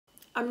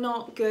I'm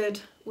not good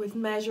with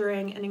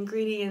measuring and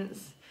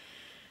ingredients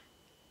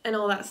and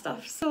all that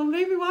stuff. So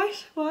maybe why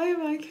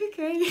am I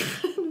cooking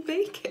and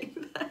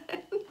baking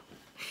then?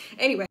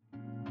 Anyway.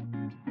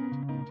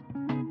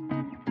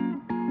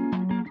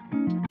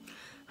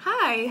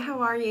 Hi, how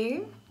are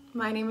you?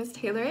 My name is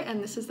Taylor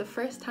and this is the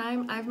first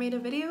time I've made a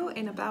video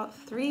in about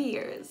 3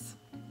 years.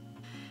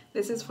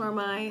 This is for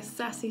my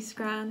Sassy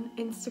Scran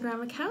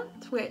Instagram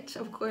account, which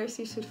of course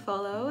you should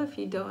follow if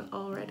you don't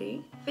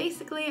already.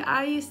 Basically,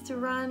 I used to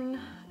film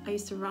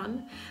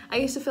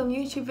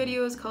YouTube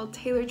videos called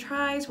Taylor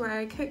Tries where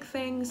I cook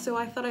things, so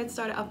I thought I'd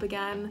start it up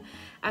again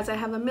as I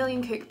have a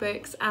million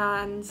cookbooks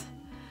and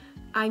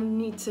I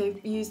need to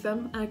use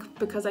them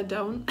because I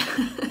don't.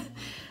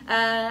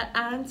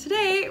 And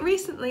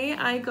recently,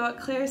 I got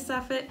Claire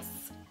Saffitz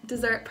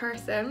dessert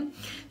person,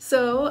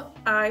 so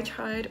I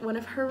tried one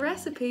of her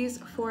recipes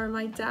for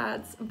my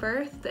dad's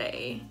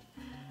birthday.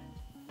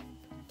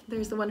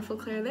 There's the wonderful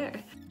Claire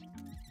there.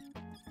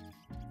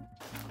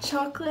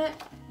 Chocolate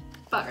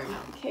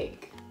buttermilk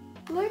cake.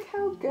 Look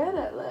how good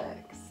it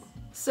looks.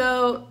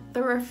 So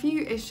there were a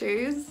few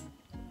issues.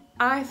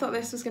 I thought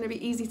this was going to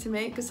be easy to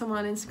make because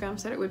someone on Instagram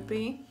said it would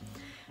be.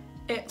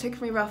 It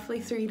took me roughly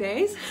 3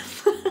 days.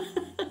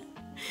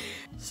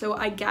 So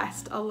I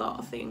guessed a lot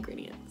of the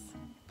ingredients.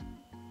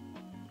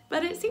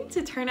 But it seemed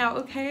to turn out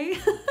okay.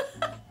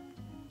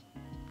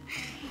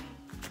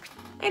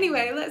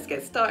 Anyway, let's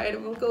get started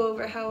and we'll go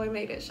over how I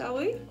made it, shall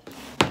we?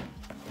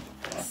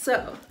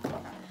 So,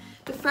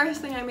 the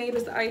first thing I made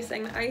was the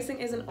icing. The icing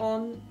isn't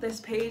on this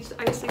page,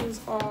 the icing's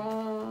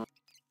on...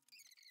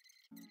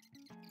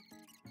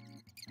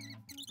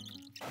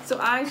 So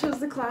I chose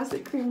the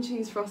classic cream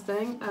cheese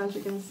frosting, as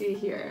you can see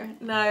here.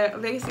 Now,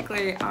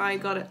 basically, I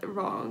got it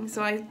wrong,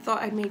 so I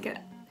thought I'd make it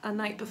a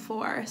night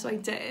before, so I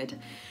did.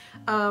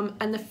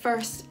 And the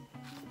first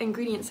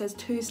ingredient says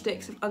 2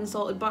 sticks of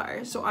unsalted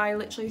butter, so I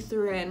literally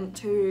threw in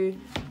 2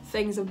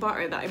 things of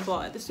butter that I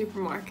bought at the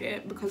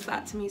supermarket because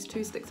that to me is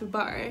 2 sticks of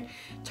butter.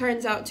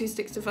 Turns out 2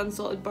 sticks of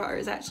unsalted butter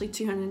is actually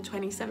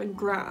 227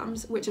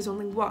 grams, which is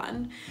only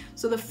 1.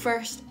 So the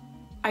first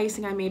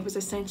icing I made was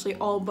essentially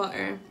all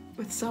butter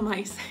with some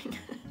icing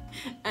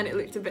and it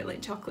looked a bit like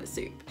chocolate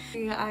soup.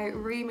 I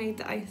remade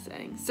the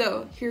icing.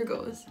 So here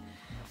goes.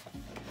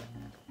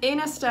 In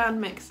a stand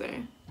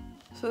mixer.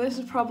 So this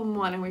is problem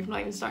 1 and we've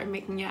not even started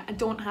making yet. I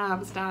don't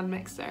have a stand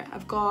mixer.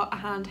 I've got a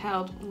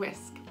handheld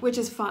whisk, which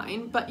is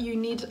fine, but you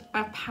need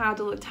a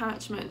paddle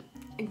attachment.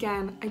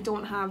 Again, I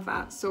don't have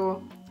that,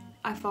 so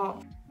I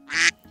thought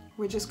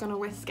we're just gonna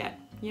whisk it,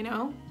 you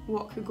know?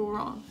 What could go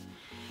wrong?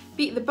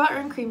 Beat the butter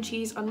and cream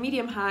cheese on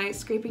medium-high,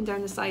 scraping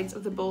down the sides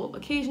of the bowl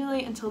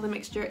occasionally until the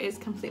mixture is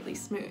completely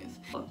smooth.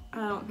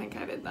 I don't think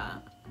I did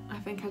that. I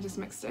think I just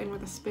mixed it in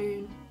with a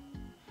spoon.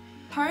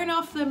 Turn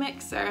off the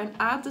mixer and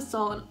add the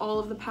salt and all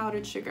of the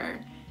powdered sugar,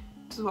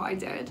 which is what I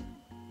did.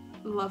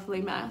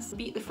 Lovely mess.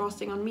 Beat the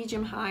frosting on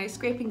medium-high,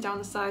 scraping down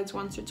the sides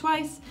once or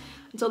twice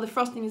until the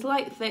frosting is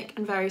light, thick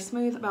and very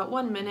smooth, about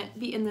 1 minute.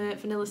 Beat in the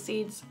vanilla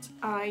seeds.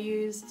 I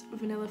used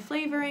vanilla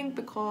flavouring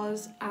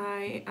because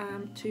I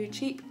am too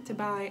cheap to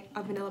buy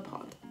a vanilla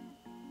pod.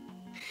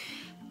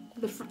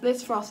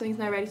 This frosting is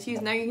now ready to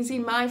use. Now you can see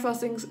my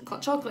frosting's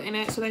got chocolate in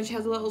it, so then she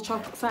has a little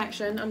chocolate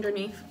section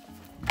underneath.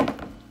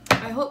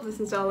 I hope this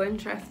is all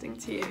interesting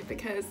to you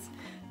because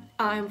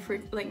I'm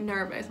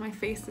nervous. My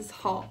face is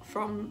hot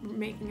from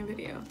making a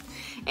video.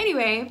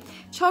 Anyway,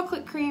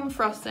 chocolate cream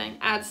frosting.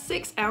 Add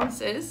 6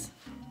 ounces.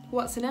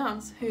 What's an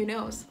ounce? Who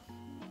knows?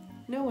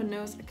 No one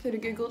knows. I could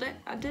have googled it.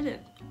 I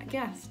didn't. I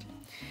guessed.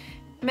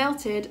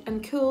 Melted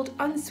and cooled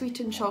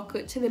unsweetened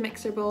chocolate to the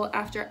mixer bowl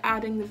after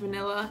adding the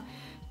vanilla.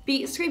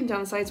 Beat, scraping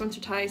down the sides once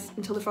or twice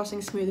until the frosting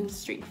is smooth and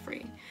streak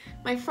free.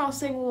 My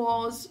frosting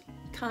was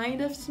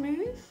kind of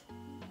smooth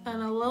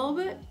and a little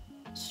bit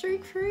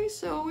streak free,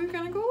 so we're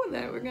gonna go with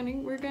it. We're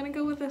gonna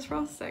go with this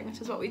frosting,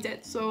 which is what we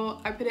did. So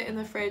I put it in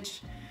the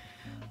fridge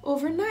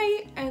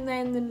overnight, and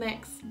then the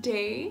next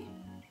day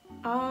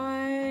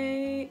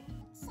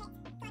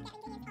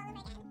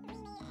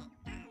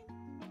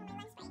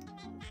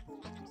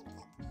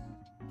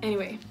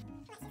Anyway,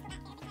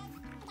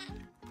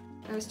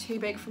 it was too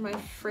big for my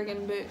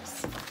friggin'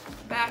 boots.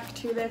 Back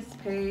to this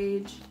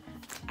page.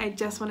 I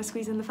just want to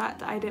squeeze in the fact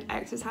that I did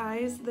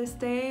exercise this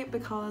day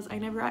because I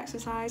never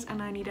exercise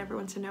and I need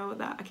everyone to know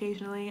that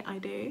occasionally I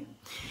do.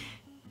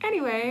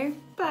 Anyway,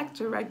 back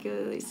to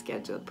regularly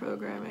scheduled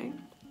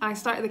programming. I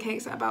started the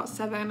cakes at about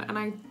 7 and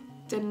I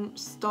didn't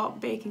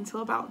stop baking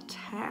till about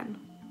 10.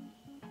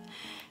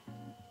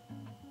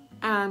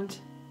 And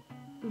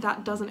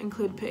that doesn't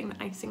include putting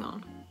the icing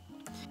on.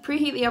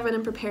 Preheat the oven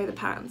and prepare the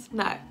pans.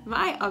 Now,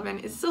 my oven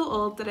is so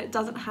old that it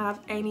doesn't have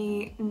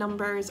any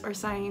numbers or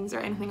signs or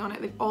anything on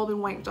it. They've all been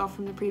wiped off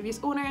from the previous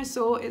owners,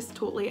 so it's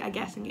totally a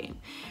guessing game.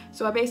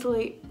 So I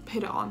basically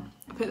put it on.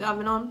 I put the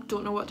oven on,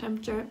 don't know what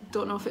temperature,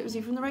 don't know if it was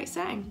even the right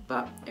setting,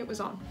 but it was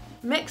on.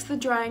 Mix the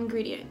dry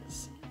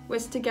ingredients.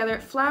 Whisk together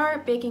flour,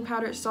 baking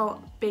powder,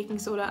 salt, baking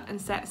soda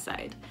and set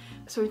aside.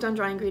 So we've done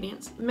dry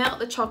ingredients. Melt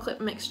the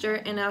chocolate mixture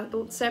in a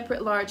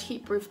separate large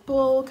heat-proof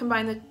bowl.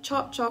 Combine the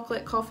chopped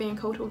chocolate, coffee and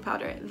cocoa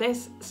powder.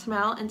 This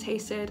smelled and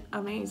tasted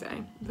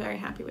amazing. Very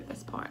happy with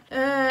this part.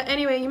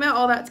 Anyway, you melt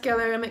all that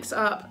together and mix it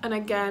up. And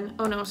again,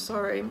 oh no,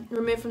 sorry.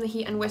 Remove from the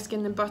heat and whisk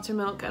in the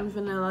buttermilk and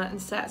vanilla and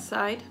set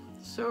aside.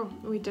 So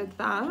we did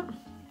that.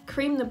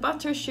 Cream the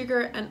butter,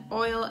 sugar and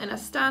oil in a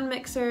stand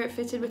mixer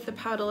fitted with the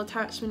paddle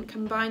attachment.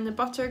 Combine the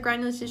butter,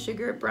 granulated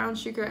sugar, brown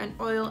sugar and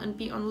oil and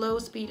beat on low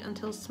speed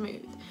until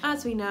smooth.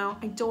 As we know,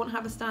 I don't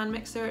have a stand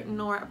mixer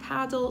nor a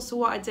paddle, so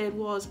what I did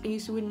was I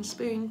used a wooden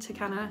spoon to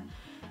kind of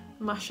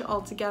mush it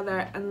all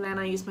together, and then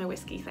I used my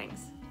whiskey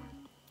things.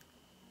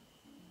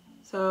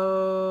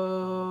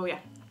 So yeah,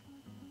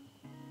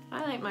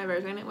 I like my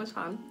version, it was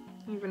fun,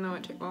 even though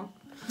it took long.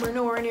 We're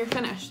nowhere near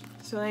finished,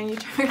 so then you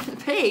turn the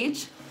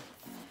page.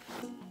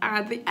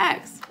 Add the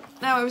eggs.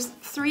 Now it was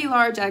 3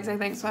 large eggs I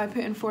think, so I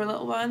put in 4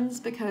 little ones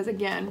because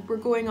again, we're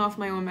going off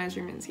my own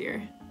measurements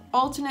here.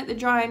 Alternate the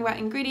dry and wet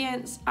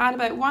ingredients. Add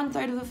about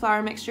 1/3 of the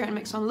flour mixture and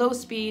mix on low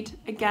speed.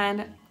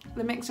 Again,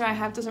 the mixer I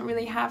have doesn't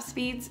really have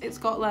speeds. It's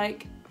got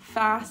like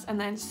fast and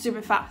then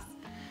super fast.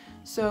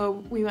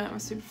 So we went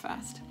with super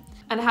fast.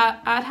 And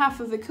add half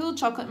of the cool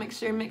chocolate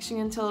mixture, mixing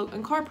until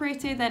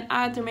incorporated, then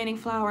add the remaining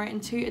flour in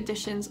 2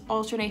 additions,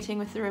 alternating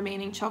with the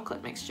remaining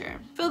chocolate mixture.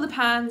 Fill the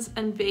pans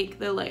and bake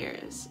the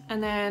layers.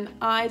 And then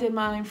I did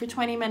mine for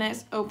 20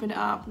 minutes, opened it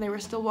up, they were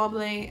still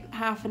wobbly,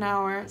 half an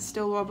hour,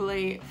 still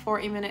wobbly,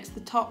 40 minutes, the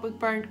top was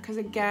burnt because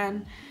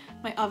again,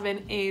 my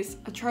oven is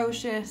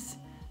atrocious,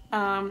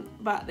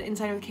 but the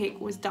inside of the cake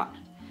was done.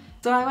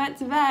 So I went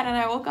to bed and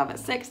I woke up at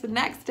 6 the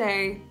next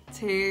day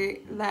to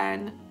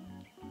then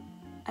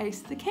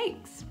ice the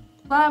cakes.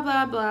 Blah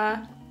blah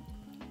blah.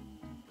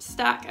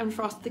 Stack and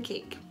frost the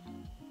cake.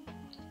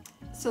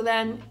 So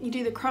then you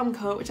do the crumb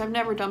coat, which I've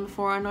never done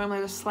before. I normally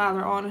just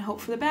slather on and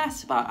hope for the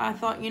best, but I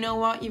thought, you know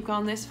what, you've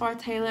gone this far,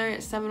 Taylor,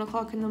 it's 7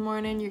 o'clock in the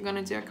morning, you're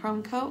gonna do a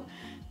crumb coat.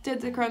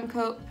 Did the crumb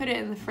coat, put it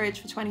in the fridge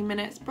for 20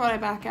 minutes, brought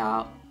it back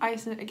out,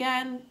 iced it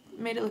again,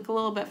 made it look a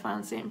little bit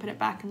fancy and put it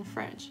back in the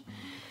fridge.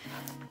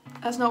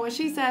 That's not what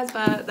she says,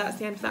 but that's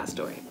the end of that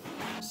story.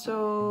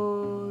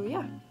 So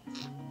yeah.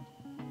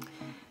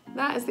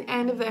 That is the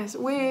end of this.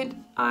 Would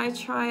I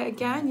try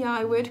again? Yeah,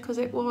 I would, because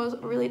it was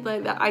really,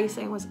 like, the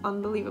icing was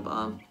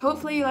unbelievable.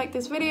 Hopefully you liked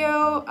this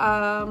video.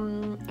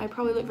 I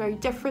probably look very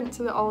different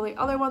to all the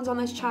other ones on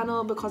this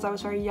channel because I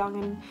was very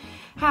young and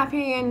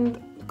happy and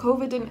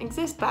COVID didn't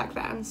exist back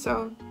then,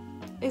 so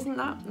isn't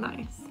that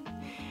nice?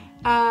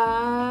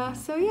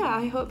 So yeah,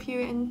 I hope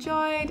you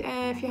enjoyed.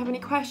 If you have any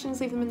questions,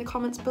 leave them in the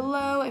comments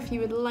below. If you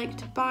would like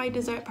to buy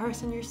Dessert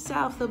Person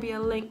yourself, there'll be a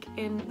link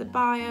in the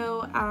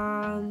bio,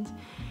 and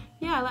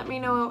yeah, let me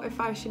know if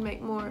I should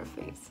make more of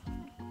these.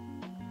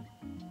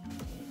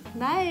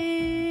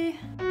 Bye!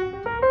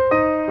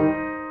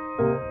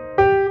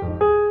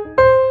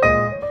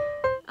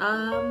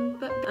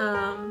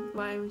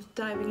 Why I'm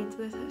diving into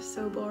this is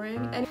so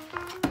boring. And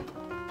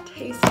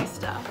tasty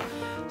stuff.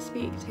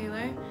 Speak,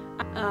 Taylor.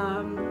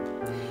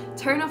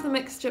 Turn off the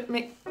mixture.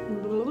 You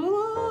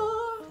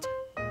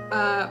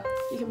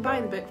can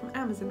buy the book from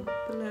Amazon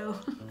below.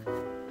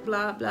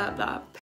 Blah blah blah.